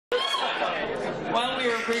we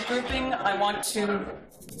were regrouping, I want to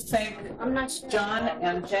thank John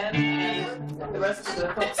and Jen and the rest of the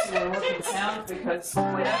folks who are working sound, because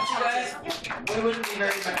without you guys, we wouldn't be very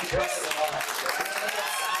much impressive at all.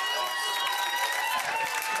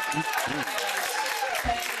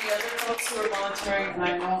 Thank the other folks who are volunteering, and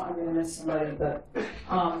I know I'm going to miss somebody, but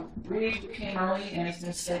Reed came early and is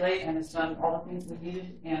going to stay late and has done all the things we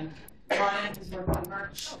needed, and Brian is working on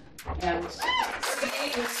merch, and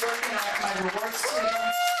Steve is working on my rewards too,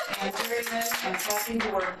 and doing this and talking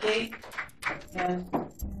to our Kate, and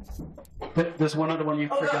but there's one other one you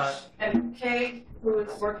forgot. Gosh, and Kate, who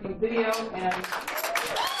is working video, and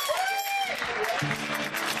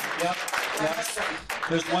Yep.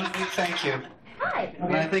 There's one big thank you. Hi.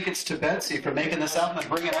 And I think it's to Betsy for making this album and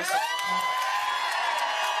bringing us.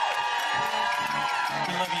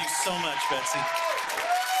 I love you so much, Betsy.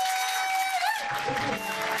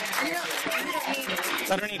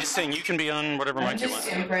 I don't need to sing. You can be on whatever mic you want. I'm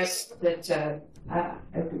just impressed that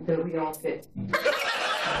we all fit.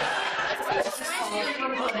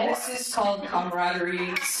 This is called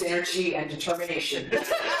camaraderie, synergy, and determination.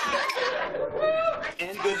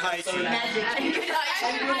 And good hygiene. Magic.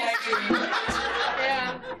 And good hygiene.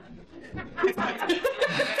 Yeah.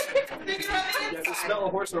 You have to smell a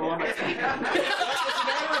horse or a woman.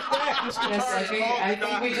 Yes, I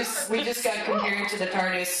think we just got compared to the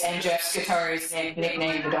TARDIS, and Jeff's guitar is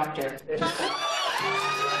nicknamed the Doctor.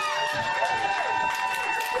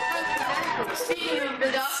 Speaking of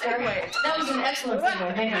the Doctor, that was an excellent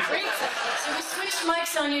segue. Thank you. So we switched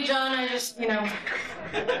mics on you, John. I just,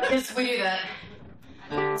 yes, we do that.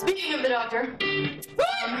 Speaking of the Doctor,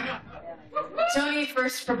 Tony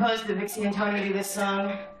first proposed that Vixie and Tony do this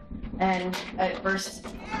song, and at first,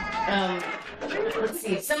 let's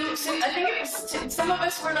see, I think it was some of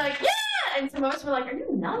us were like, yeah, and some of us were like, are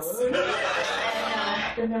you nuts?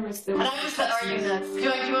 And I was the arguing that. Do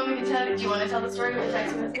you want me to tell? Do you want to tell the story with the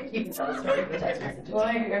text message? You can tell the story with the text message. Well,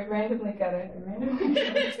 I randomly got a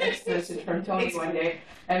text message from Tony one day,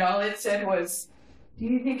 and all it said was, do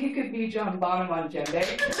you think it could be John Bonham on djembe?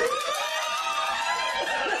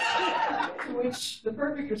 To which the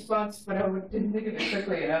perfect response, but I didn't think of it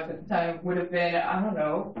quickly enough at the time, would have been, I don't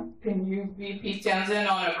know, can you be Pete Townsend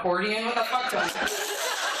on an accordion? What the fuck does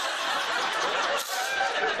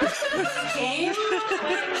game?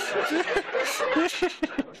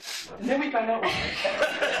 And then we found out why.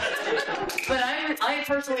 But I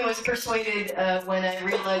personally was persuaded when I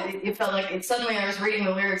realized it felt like suddenly I was reading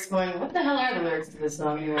the lyrics going, what the hell are the lyrics to this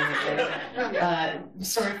song anyway?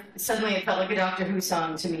 Suddenly it felt like a Doctor Who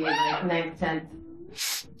song to me in like 9th,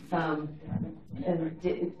 10th. And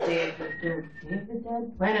Day of the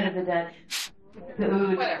Dead? Planet of the Dead.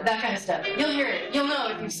 Food, that kind of stuff. You'll hear it. You'll know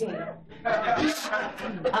if you've seen it. I'm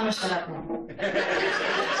gonna shut up now.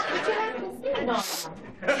 No.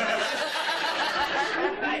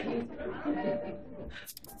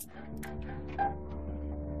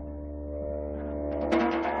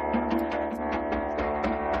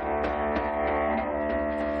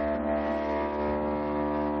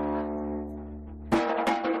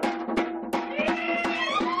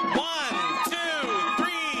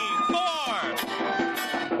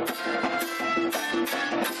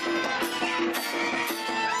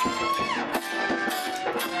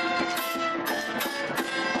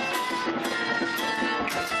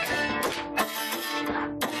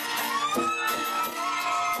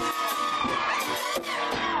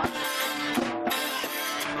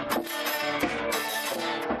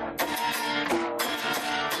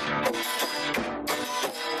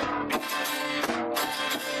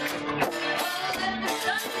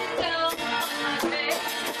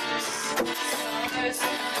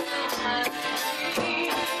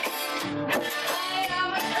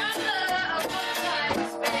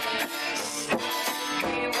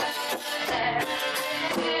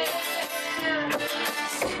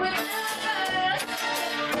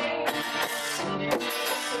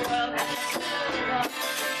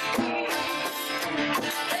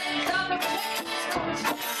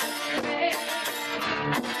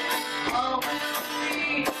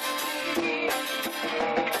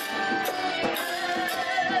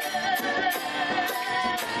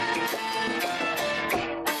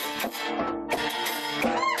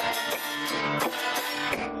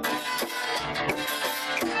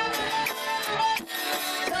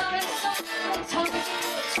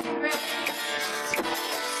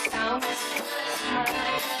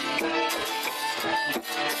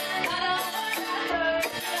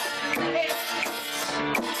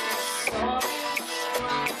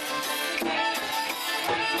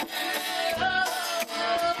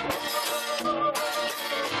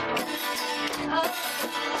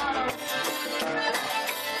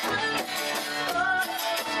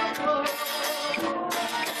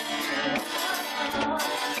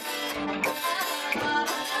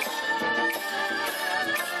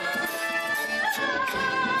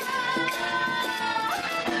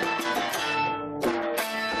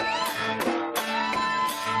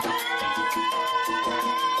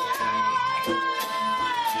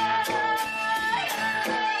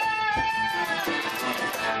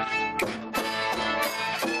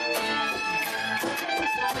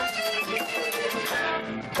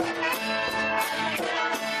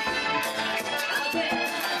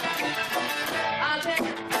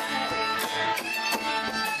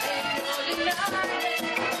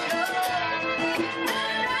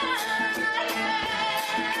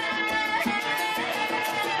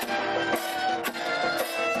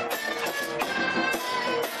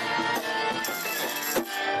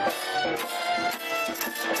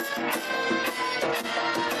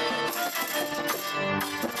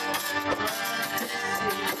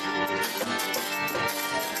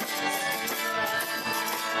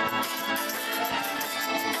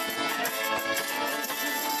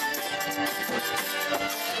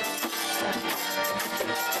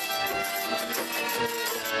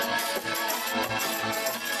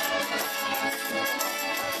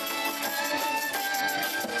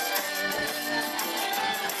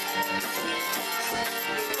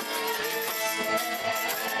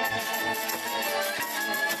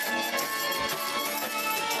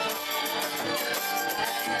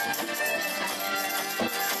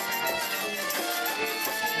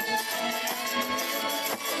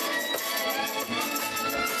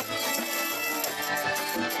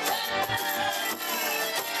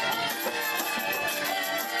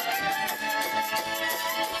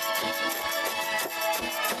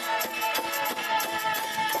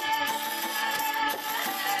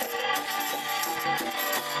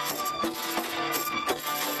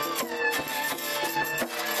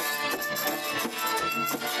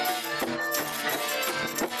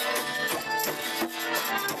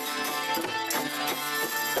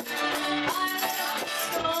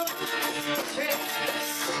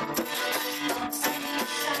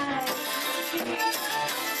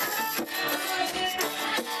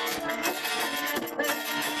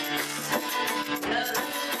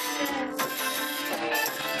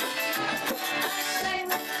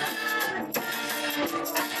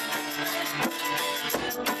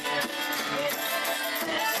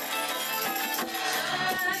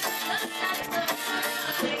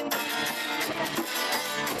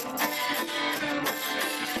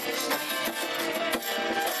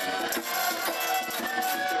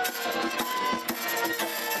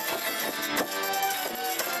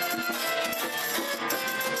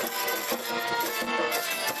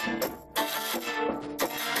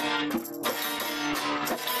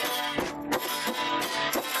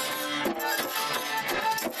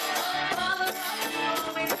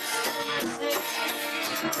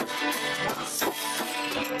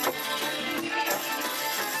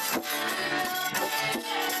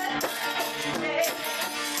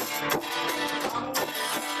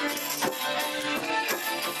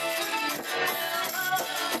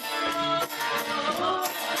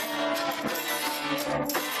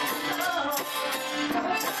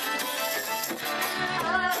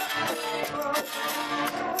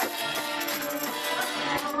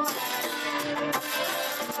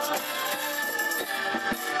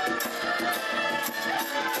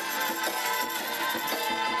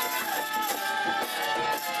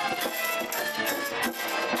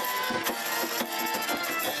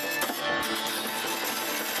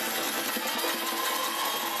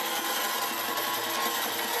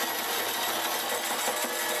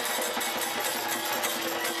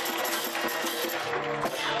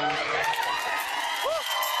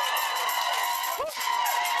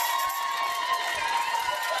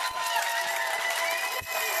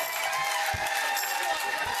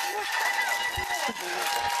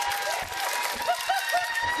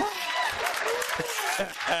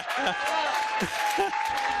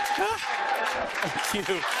 Thank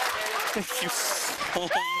you. Thank you so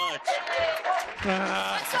much.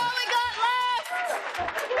 That's all we got left.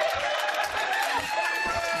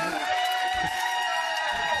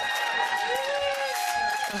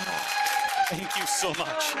 Thank you so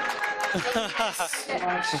much.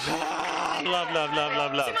 Love, love, love,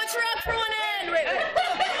 love, love. Too much rock for one end. Wait,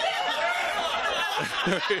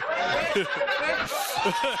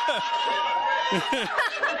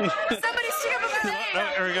 somebody steer over there. Oh,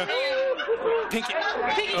 there we go. Pinky.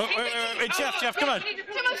 Oh, wait, Jeff, come on. Too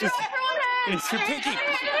much rock for one hand. It's your pinky.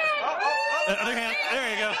 Other hand. There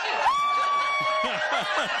you go.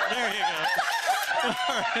 There you go.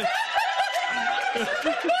 All right.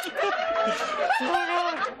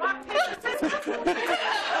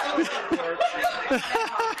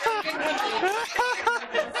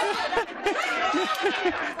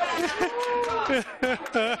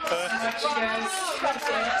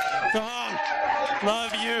 Oh,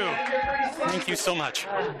 love you. Thank you so much.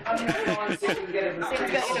 I'm gonna go and see if we can get it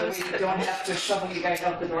so we don't have to shovel you guys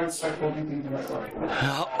out the door and start holding things the right way.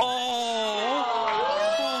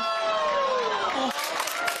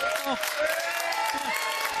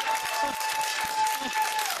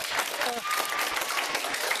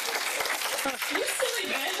 You silly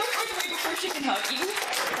man, don't run away before she can hug you.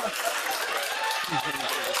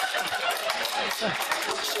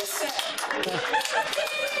 She said.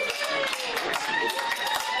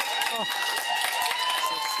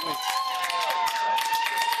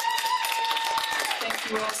 Thank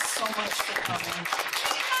you all so much for coming.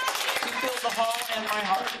 You filled the hall and my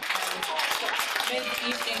heart. And made the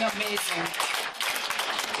evening amazing.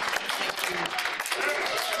 Thank you.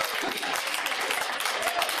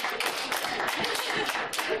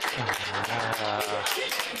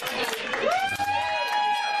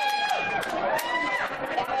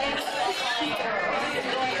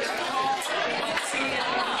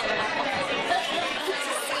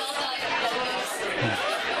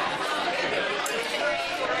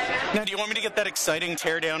 Now, do you want me to get that exciting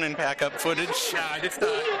tear down and pack up footage? Nah, it's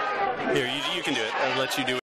not. Here, you can do it. I'll let you do it.